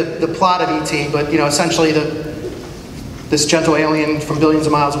tell you the plot of E.T., but essentially this gentle alien from billions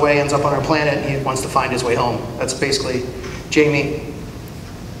of miles away ends up on our planet and he wants to find his way home. That's basically Jamie.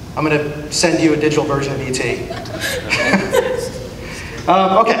 I'm going to send you a digital version of E.T.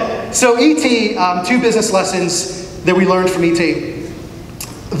 Okay, so E.T., 2 business lessons that we learned from E.T.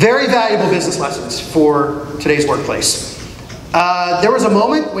 Very valuable business lessons for today's workplace. There was a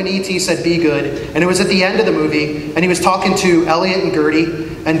moment when E.T. said, "Be good," and it was at the end of the movie, and he was talking to Elliot and Gertie,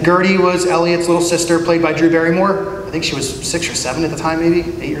 and Gertie was Elliot's little sister, played by Drew Barrymore. I think she was 6 or 7 at the time, maybe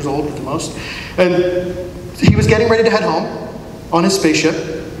 8 years old at the most. And he was getting ready to head home on his spaceship,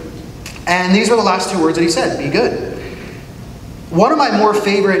 and these were the last 2 words that he said, "Be good." One of my more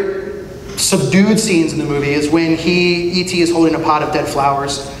favorite subdued scenes in the movie is when E.T. is holding a pot of dead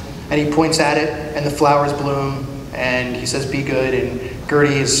flowers, and he points at it, and the flowers bloom, and he says, "Be good," and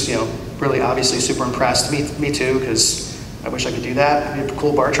Gertie is, really obviously super impressed. Me too, because I wish I could do that. It'd be a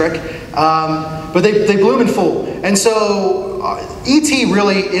cool bar trick. But they bloom in full. And so E.T.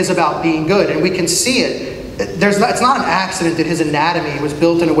 really is about being good, and we can see it. It's not an accident that his anatomy was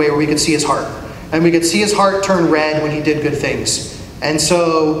built in a way where we could see his heart. And we could see his heart turn red when he did good things. And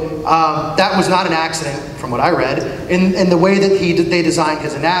so that was not an accident, from what I read, in the way that they designed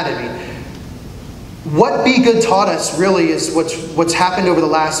his anatomy. What Be Good taught us really is what's happened over the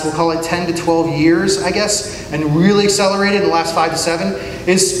last, we'll call it 10 to 12 years, I guess, and really accelerated in the last 5 to 7,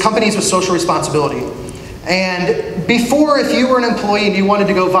 is companies with social responsibility. And before, if you were an employee and you wanted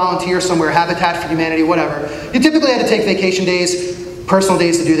to go volunteer somewhere, Habitat for Humanity, whatever, you typically had to take vacation days, personal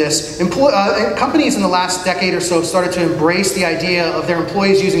days to do this. Companies in the last decade or so started to embrace the idea of their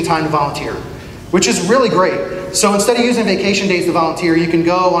employees using time to volunteer, which is really great. So instead of using vacation days to volunteer, you can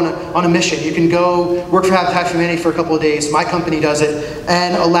go on a mission. You can go work for Habitat for Humanity for a couple of days. My company does it,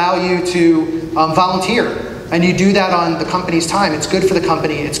 and allow you to volunteer. And you do that on the company's time. It's good for the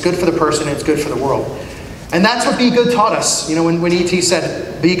company, it's good for the person, it's good for the world. And that's what Be Good taught us, when E.T.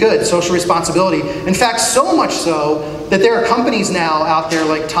 said, "Be good," social responsibility. In fact, so much so that there are companies now out there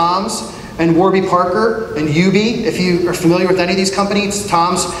like Tom's and Warby Parker and UB. If you are familiar with any of these companies,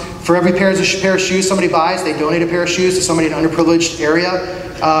 Tom's, for every pair of shoes somebody buys, they donate a pair of shoes to somebody in an underprivileged area.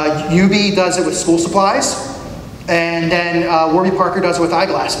 UB does it with school supplies, and then Warby Parker does it with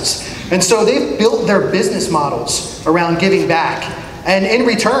eyeglasses. And so they've built their business models around giving back. And in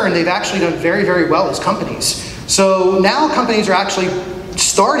return, they've actually done very, very well as companies. So now companies are actually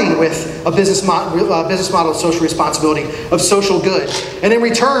starting with a business model of social responsibility, of social good. And in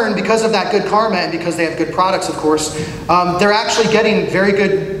return, because of that good karma and because they have good products, of course, they're actually getting very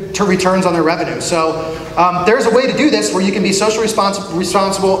good returns on their revenue. So there's a way to do this where you can be socially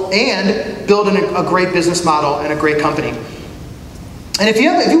responsible and build a great business model and a great company. And if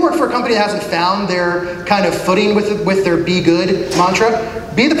you work for a company that hasn't found their kind of footing with their "Be Good" mantra,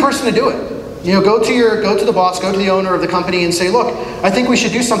 be the person to do it. Go to the boss, go to the owner of the company and say, "Look, I think we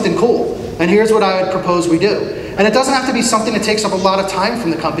should do something cool, and here's what I would propose we do." And it doesn't have to be something that takes up a lot of time from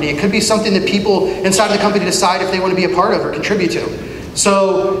the company. It could be something that people inside of the company decide if they want to be a part of or contribute to.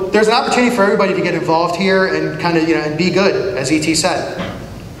 So there's an opportunity for everybody to get involved here and kind of, and be good, as E.T. said.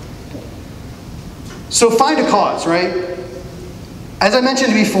 So find a cause, right? As I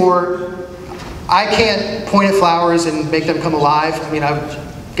mentioned before, I can't point at flowers and make them come alive. I mean, I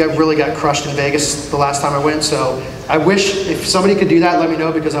really got crushed in Vegas the last time I went, so I wish if somebody could do that, let me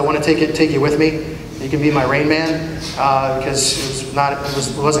know, because I want to take you with me. You can be my Rain Man, because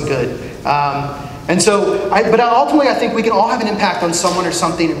it wasn't good. But ultimately I think we can all have an impact on someone or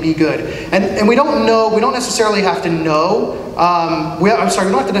something and be good. And we don't necessarily have to know, we don't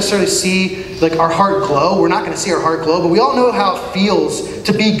have to necessarily see like our heart glow. We're not going to see our heart glow, but we all know how it feels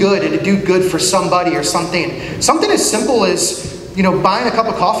to be good and to do good for somebody or something. Something as simple as, buying a cup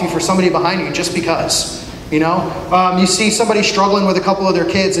of coffee for somebody behind you just because. You see somebody struggling with a couple of their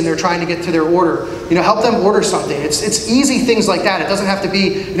kids and they're trying to get to their order. Help them order something. It's easy things like that. It doesn't have to be,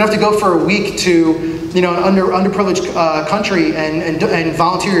 you don't have to go for a week to, an underprivileged country and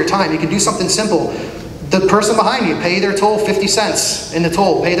volunteer your time. You can do something simple. The person behind you, pay their toll 50 cents in the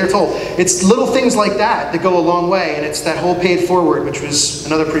toll, pay their toll. It's little things like that that go a long way, and it's that whole Pay It Forward, which was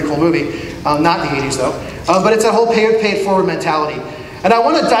another pretty cool movie. Not in the 80s though, but it's that whole pay it forward mentality. And I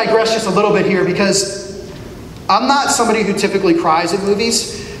want to digress just a little bit here, because I'm not somebody who typically cries at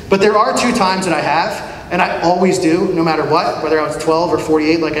movies, but there are 2 times that I have, and I always do, no matter what, whether I was 12 or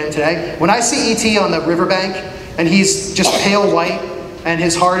 48 like I am today. When I see E.T. on the riverbank, and he's just pale white, and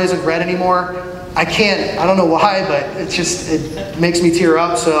his heart isn't red anymore, I don't know why, but it makes me tear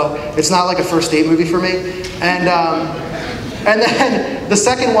up, so it's not like a first date movie for me. And then the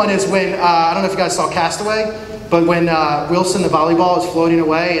second one is when, I don't know if you guys saw Castaway, but when Wilson, the volleyball, is floating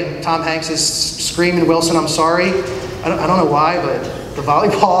away and Tom Hanks is screaming, "Wilson, I'm sorry." I don't know why, but the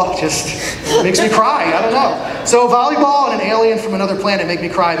volleyball just makes me cry. I don't know. So volleyball and an alien from another planet make me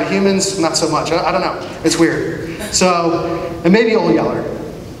cry, but humans, not so much. I don't know. It's weird. So, and maybe Old Yeller.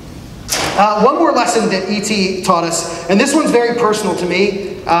 One more lesson that E.T. taught us, and this one's very personal to me.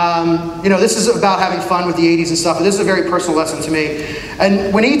 This is about having fun with the 80s and stuff, but this is a very personal lesson to me.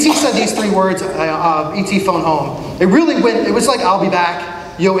 And when E.T. said these 3 words, E.T. phone home, it was like, "I'll be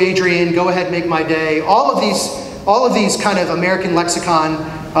back," "Yo Adrian," "Go ahead, make my day," all of these kind of American lexicon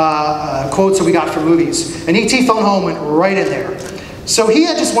quotes that we got from movies. And E.T. phone home went right in there. So he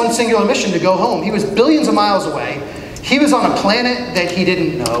had just one singular mission: to go home. He was billions of miles away. He was on a planet that he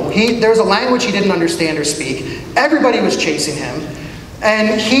didn't know. There was a language he didn't understand or speak. Everybody was chasing him.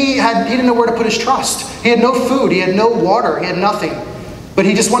 And he didn't know where to put his trust. He had no food, he had no water, he had nothing. But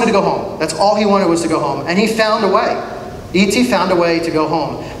he just wanted to go home. That's all he wanted, was to go home. And he found a way. E.T. found a way to go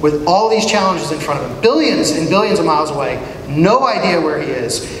home with all these challenges in front of him. Billions and billions of miles away. No idea where he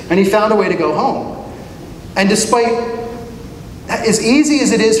is. And he found a way to go home. And despite, as easy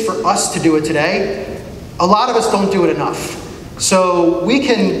as it is for us to do it today, a lot of us don't do it enough. So we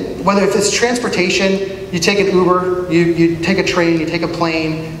can, whether if it's transportation, you take an Uber, you take a train, you take a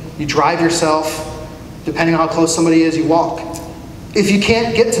plane, you drive yourself, depending on how close somebody is, you walk. If you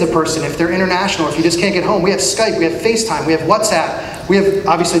can't get to the person, if they're international, if you just can't get home, we have Skype, we have FaceTime, we have WhatsApp, we have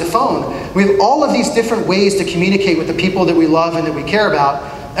obviously the phone. We have all of these different ways to communicate with the people that we love and that we care about,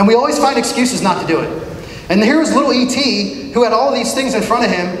 and we always find excuses not to do it. And here was little E.T. who had all of these things in front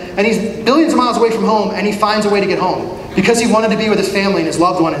of him, and he's billions of miles away from home, and he finds a way to get home because he wanted to be with his family and his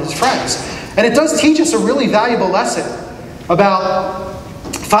loved one and his friends. And it does teach us a really valuable lesson about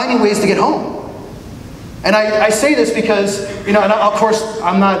finding ways to get home. And I say this because, and of course,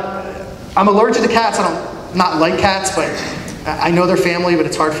 I'm allergic to cats. I don't not like cats, but I know their family, but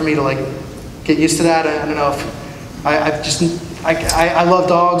it's hard for me to get used to that. I don't know if, I love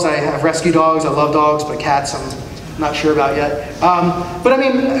dogs. I have rescue dogs. I love dogs, but cats I'm not sure about yet. But I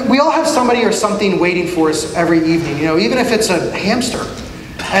mean, we all have somebody or something waiting for us every evening, even if it's a hamster.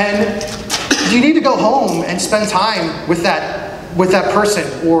 And you need to go home and spend time with that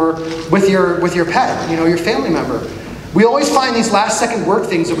person or with your pet, your family member. We always find these last-second work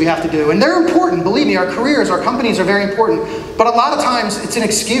things that we have to do, and they're important. Believe me, our careers, our companies are very important. But a lot of times, it's an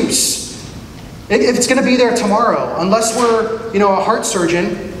excuse. If it's going to be there tomorrow, unless we're a heart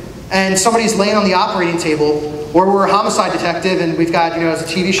surgeon and somebody's laying on the operating table, or we're a homicide detective and we've got, as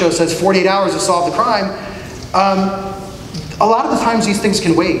the TV show says, 48 hours to solve the crime. A lot of the times these things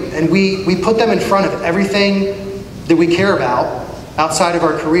can wait, and we put them in front of everything that we care about outside of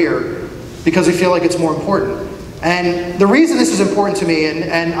our career because we feel like it's more important. And the reason this is important to me,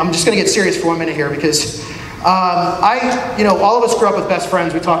 and I'm just going to get serious for 1 minute here, because all of us grew up with best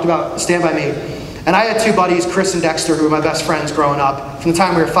friends. We talked about Stand By Me. And I had 2 buddies, Chris and Dexter, who were my best friends growing up. From the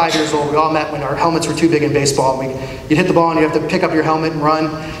time we were 5 years old, we all met when our helmets were too big in baseball. You'd hit the ball and you have to pick up your helmet and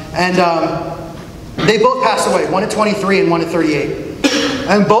run. And they both passed away, one at 23 and one at 38.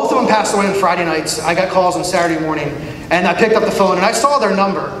 And both of them passed away on Friday nights. I got calls on Saturday morning, and I picked up the phone, and I saw their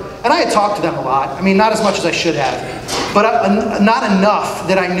number. And I had talked to them a lot. I mean, not as much as I should have, but not enough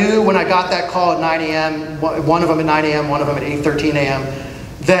that I knew when I got that call at 9 a.m., one of them at 9 a.m., one of them at 8:13 a.m.,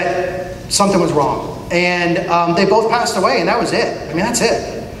 that something was wrong. And they both passed away, and that was it. I mean, that's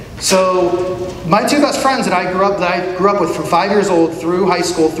it. So my two best friends that I grew up with from 5 years old through high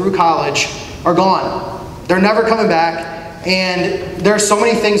school, through college, are gone. They're never coming back. And there are so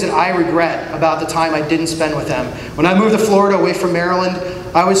many things that I regret about the time I didn't spend with them. When I moved to Florida away from Maryland,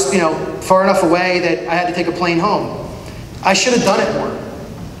 I was, far enough away that I had to take a plane home. I should have done it more.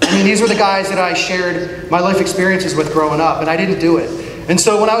 I mean, these were the guys that I shared my life experiences with growing up, and I didn't do it. And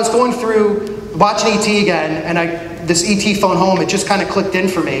so when I was going through watching ET again, and this ET phone home, it just kind of clicked in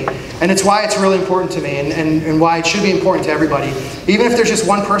for me. And it's why it's really important to me, and why it should be important to everybody. Even if there's just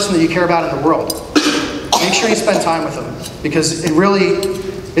one person that you care about in the world, make sure you spend time with them, because it really,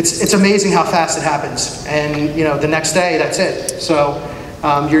 it's amazing how fast it happens. And the next day, that's it. So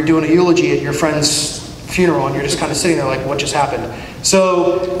you're doing a eulogy at your friend's funeral, and you're just kind of sitting there like, what just happened?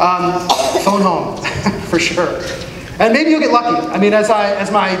 So phone home, for sure. And maybe you'll get lucky. I mean, as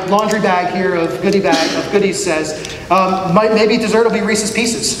my laundry bag here of goodies says, maybe dessert will be Reese's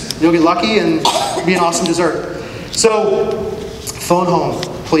Pieces. You'll get lucky and be an awesome dessert. So phone home,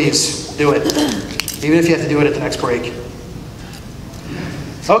 please do it. Even if you have to do it at the next break.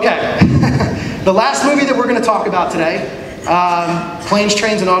 Okay, the last movie that we're going to talk about today, Planes,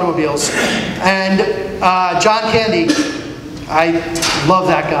 Trains, and Automobiles. And John Candy, I love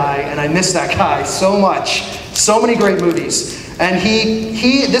that guy, and I miss that guy so much. So many great movies. And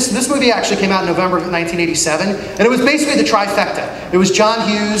this movie actually came out in November of 1987, and it was basically the trifecta. It was John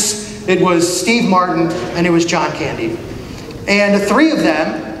Hughes, it was Steve Martin, and it was John Candy. And the three of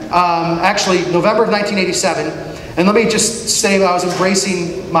them, actually November of 1987, and let me just say I was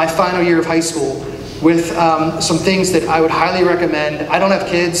embracing my final year of high school with some things that I would highly recommend. I don't have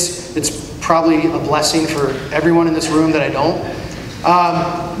kids. It's probably a blessing for everyone in this room that I don't.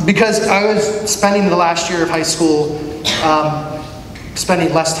 Because I was spending the last year of high school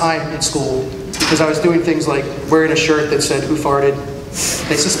spending less time in school because I was doing things like wearing a shirt that said, "Who farted?"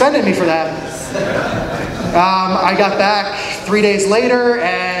 They suspended me for that. I got back 3 days later,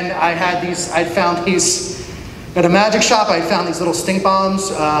 and I'd found these, at a magic shop, I found these little stink bombs.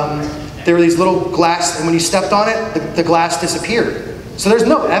 There were these little glass, and when you stepped on it, the glass disappeared. So there's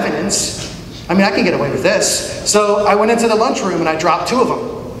no evidence. I mean, I can get away with this. So I went into the lunchroom and I dropped 2 of them.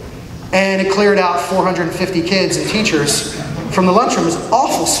 And it cleared out 450 kids and teachers from the lunchroom. It was an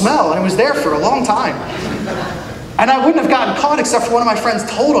awful smell, and it was there for a long time. And I wouldn't have gotten caught except for one of my friends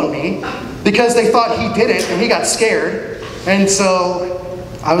told on me because they thought he did it and he got scared. And so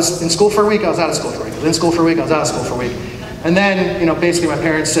I was in school for a week, I was out of school for a week. I was in school for a week, I was out of school for a week. And then, basically my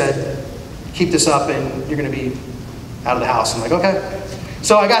parents said, keep this up and you're going to be out of the house. I'm like, okay.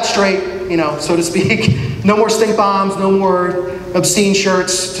 So I got straight, so to speak. No more stink bombs, no more obscene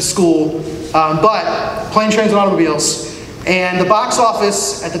shirts to school. But Planes, Trains, and Automobiles. And the box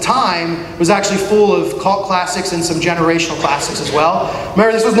office at the time was actually full of cult classics and some generational classics as well.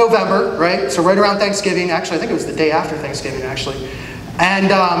 Remember, this was November, right? So right around Thanksgiving. Actually, I think it was the day after Thanksgiving, actually. And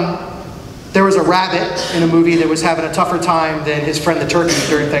there was a rabbit in a movie that was having a tougher time than his friend the turkey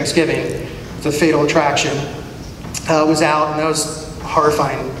during Thanksgiving. It's a Fatal Attraction. Was out, and that was a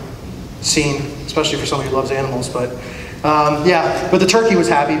horrifying scene, especially for somebody who loves animals. But but the turkey was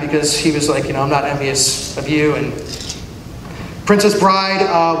happy because he was like, I'm not envious of you. And Princess Bride,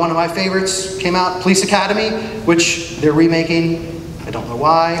 one of my favorites, came out. Police Academy, which they're remaking. I don't know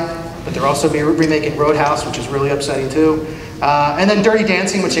why, but they're also remaking Roadhouse, which is really upsetting too. And then Dirty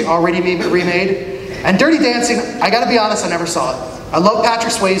Dancing, which they already remade. And Dirty Dancing, I gotta be honest, I never saw it. I love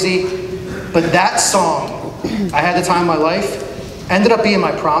Patrick Swayze, but that song, I Had the Time of My Life, ended up being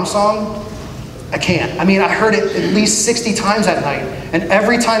my prom song. I can't. I mean, I heard it at least 60 times that night, and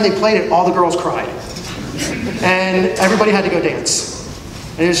every time they played it, all the girls cried. And everybody had to go dance.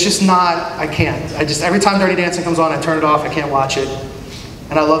 And it's just not, I can't. Every time Dirty Dancing comes on, I turn it off, I can't watch it.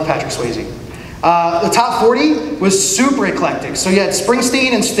 And I love Patrick Swayze. The top 40 was super eclectic. So you had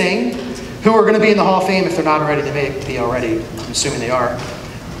Springsteen and Sting, who are going to be in the Hall of Fame if they're not already. They may be already, I'm assuming they are.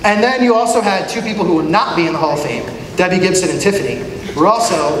 And then you also had 2 people who would not be in the Hall of Fame, Debbie Gibson and Tiffany, who were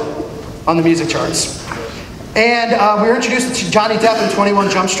also on the music charts. And we were introduced to Johnny Depp in 21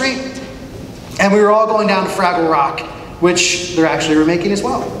 Jump Street. And we were all going down to Fraggle Rock, which they're actually remaking as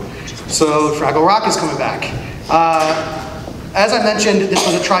well. So Fraggle Rock is coming back. As I mentioned, this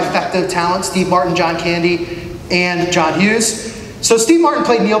was a trifecta of talent: Steve Martin, John Candy, and John Hughes. So Steve Martin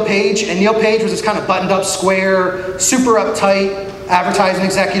played Neil Page, and Neil Page was this kind of buttoned up, square, super uptight, advertising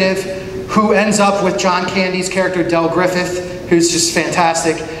executive who ends up with John Candy's character, Del Griffith, who's just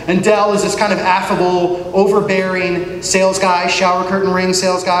fantastic. And Del is this kind of affable, overbearing sales guy, shower curtain ring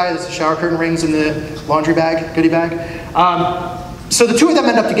sales guy. There's the shower curtain rings in the laundry bag, goodie bag. So the two of them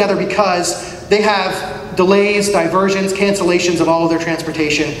end up together because they have delays, diversions, cancellations of all of their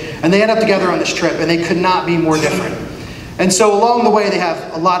transportation, and they end up together on this trip, and they could not be more different. And so along the way, they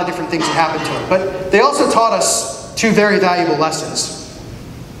have a lot of different things that happen to them. But they also taught us two very valuable lessons.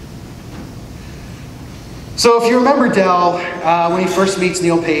 So if you remember Del, when he first meets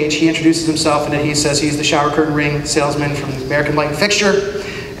Neil Page, he introduces himself and then he says he's the shower curtain ring salesman from American Light and Fixture.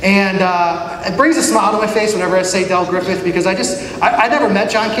 And it brings a smile to my face whenever I say Del Griffith, because I never met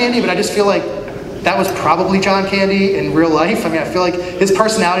John Candy, but I just feel like that was probably John Candy in real life. I mean, I feel like his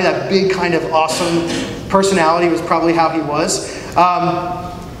personality, that big kind of awesome personality, was probably how he was.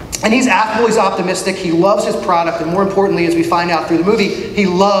 And he's affable, he's optimistic, he loves his product, and more importantly, as we find out through the movie, he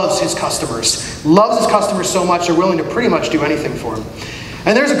loves his customers. Loves his customers so much, they're willing to pretty much do anything for him.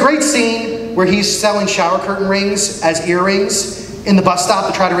 And there's a great scene where he's selling shower curtain rings as earrings in the bus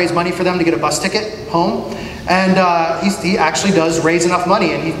stop to try to raise money for them to get a bus ticket home. And he actually does raise enough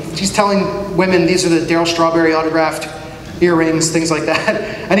money, and he's telling women these are the Darryl Strawberry autographed earrings, things like that.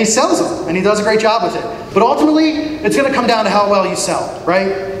 And he sells them, and he does a great job with it. But ultimately, it's going to come down to how well you sell,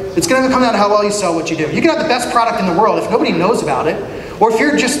 right? It's going to come down to how well you sell what you do. You can have the best product in the world. If nobody knows about it, or if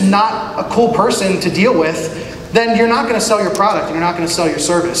you're just not a cool person to deal with, then you're not going to sell your product and you're not going to sell your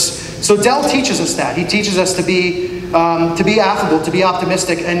service. So Del teaches us that. He teaches us to be affable, to be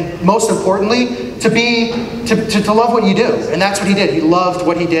optimistic, and most importantly, to love what you do. And that's what he did. He loved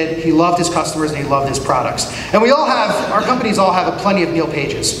what he did. He loved his customers and he loved his products. And our companies all have plenty of Neil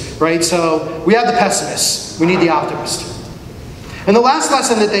Pages, right? So we have the pessimists. We need the optimist. And the last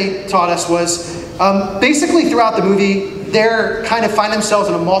lesson that they taught us was basically throughout the movie, they kind of find themselves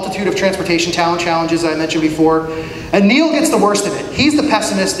in a multitude of transportation challenges that I mentioned before. And Neil gets the worst of it. He's the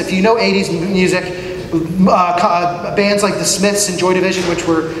pessimist. If you know 80s music, bands like the Smiths and Joy Division, which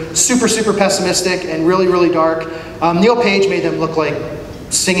were super, super pessimistic and really, really dark, Neil Page made them look like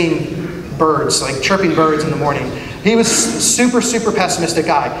singing birds, like chirping birds in the morning. He was super, super pessimistic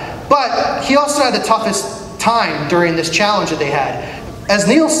guy. But he also had the toughest time during this challenge that they had. As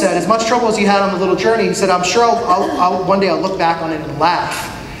Neil said, as much trouble as he had on the little journey, he said, I'm sure one day I'll look back on it and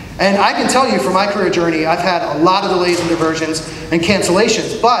laugh. And I can tell you from my career journey, I've had a lot of delays and diversions and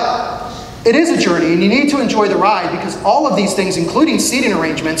cancellations, but it is a journey and you need to enjoy the ride, because all of these things, including seating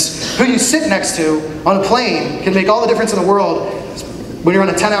arrangements, who you sit next to on a plane, can make all the difference in the world. When you're on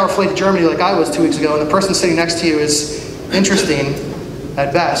a 10-hour flight to Germany like I was 2 weeks ago, and the person sitting next to you is interesting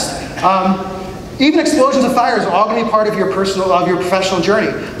at best. Even explosions of fires are all going to be part of your professional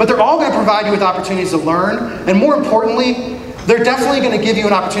journey. But they're all going to provide you with opportunities to learn. And more importantly, they're definitely going to give you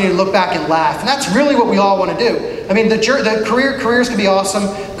an opportunity to look back and laugh. And that's really what we all want to do. I mean, careers can be awesome.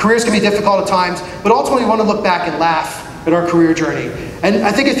 Careers can be difficult at times. But ultimately, we want to look back and laugh at our career journey. And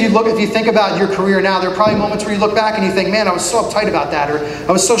I think if you think about your career now, there are probably moments where you look back and you think, man, I was so uptight about that, or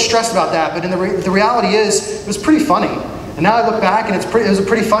I was so stressed about that. But the reality is, it was pretty funny. And now I look back and it was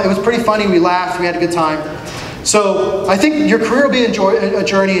pretty funny. We laughed, we had a good time. So I think your career will be a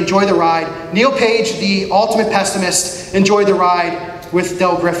journey. Enjoy the ride. Neil Page, the ultimate pessimist, enjoyed the ride with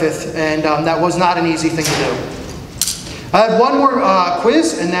Del Griffith, and that was not an easy thing to do. I have one more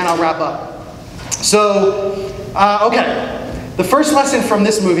quiz, and then I'll wrap up. So, okay. The first lesson from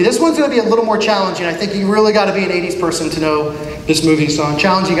this movie. This one's going to be a little more challenging. I think you really got to be an 80s person to know this movie, so I'm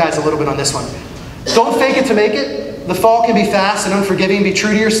challenging you guys a little bit on this one. Don't fake it to make it. The fall can be fast and unforgiving. Be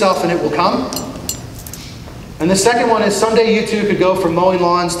true to yourself and it will come. And the second one is, someday you too could go from mowing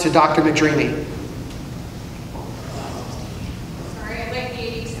lawns to Dr. McDreamy. Sorry, I like the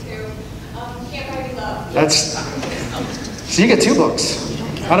 80s too. Can't Buy Me Love. So you get 2 books.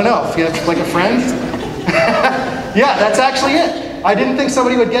 I don't know, if you have like a friend. Yeah, that's actually it. I didn't think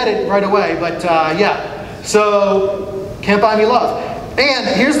somebody would get it right away, but yeah. So, Can't Buy Me Love. And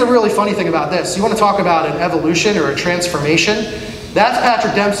here's the really funny thing about this. You want to talk about an evolution or a transformation? That's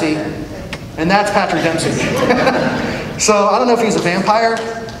Patrick Dempsey, and that's Patrick Dempsey. So I don't know if he's a vampire,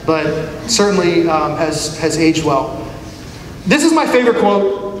 but certainly has aged well. This is my favorite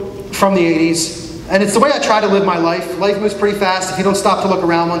quote from the 80s, and it's the way I try to live my life. Life moves pretty fast. If you don't stop to look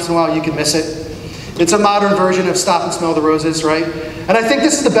around once in a while, you can miss it. It's a modern version of Stop and Smell the Roses, right? And I think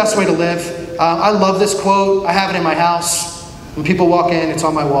this is the best way to live. I love this quote. I have it in my house. When people walk in, it's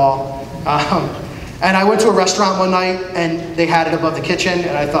on my wall. And I went to a restaurant one night, and they had it above the kitchen,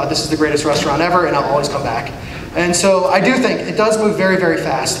 and I thought, this is the greatest restaurant ever, and I'll always come back. And so I do think it does move very, very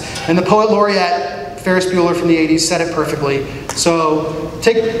fast. And the poet laureate Ferris Bueller from the 80s said it perfectly. So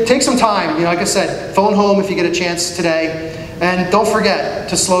take some time, you know, like I said, phone home if you get a chance today. And don't forget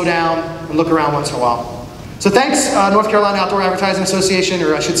to slow down and look around once in a while. So thanks, North Carolina Outdoor Advertising Association,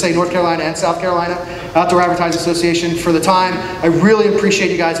 or I should say North Carolina and South Carolina Outdoor Advertising Association, for the time. I really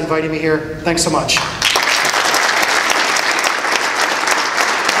appreciate you guys inviting me here. Thanks so much.